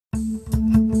8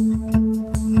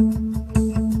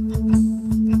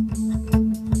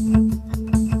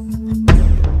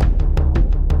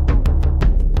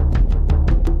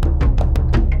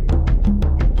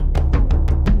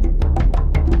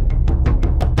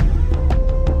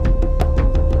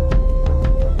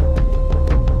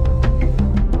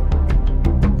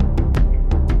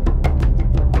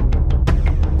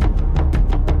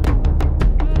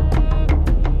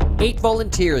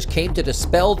 volunteers came to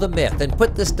dispel the myth and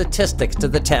put the statistics to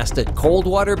the test at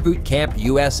Coldwater Boot Camp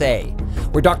USA,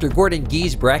 where Dr. Gordon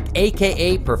Giesbrecht,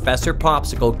 aka Professor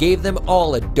Popsicle, gave them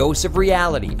all a dose of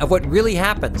reality of what really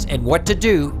happens and what to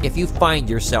do if you find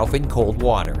yourself in cold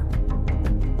water.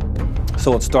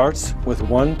 So it starts with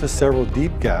 1 to several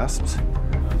deep gasps,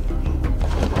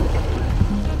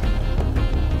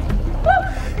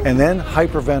 and then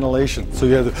hyperventilation. So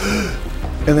you have the,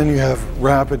 and then you have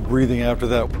rapid breathing after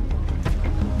that.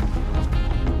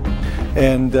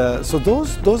 And so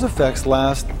those effects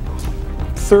last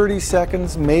 30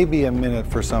 seconds, maybe a minute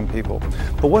for some people.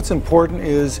 But what's important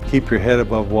is keep your head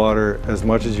above water as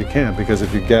much as you can, because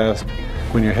if you gasp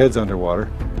when your head's underwater,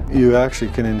 you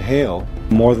actually can inhale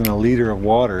more than a liter of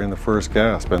water in the first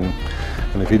gasp. And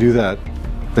if you do that,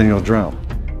 then you'll drown.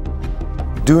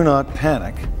 Do not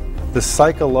panic. The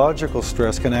psychological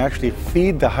stress can actually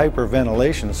feed the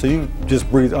hyperventilation, so you just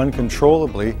breathe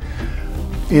uncontrollably,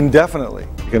 indefinitely.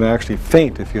 You can actually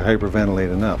faint if you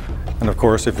hyperventilate enough. And of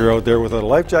course, if you're out there without a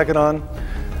life jacket on,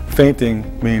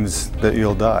 fainting means that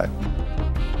you'll die.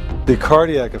 The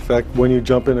cardiac effect, when you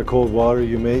jump into cold water,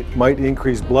 you might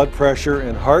increase blood pressure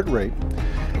and heart rate,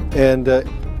 and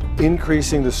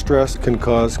increasing the stress can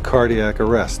cause cardiac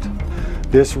arrest.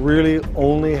 This really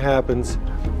only happens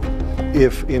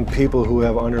if in people who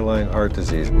have underlying heart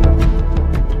disease.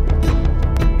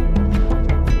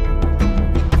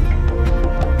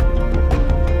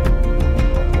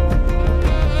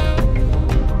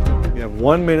 You have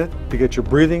 1 minute to get your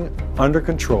breathing under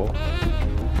control.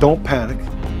 Don't panic.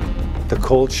 The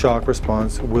cold shock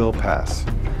response will pass.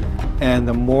 And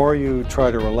the more you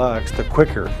try to relax, the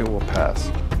quicker it will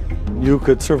pass. You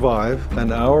could survive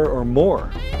an hour or more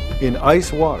in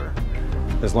ice water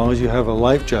as long as you have a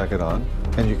life jacket on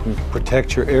and you can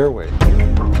protect your airway.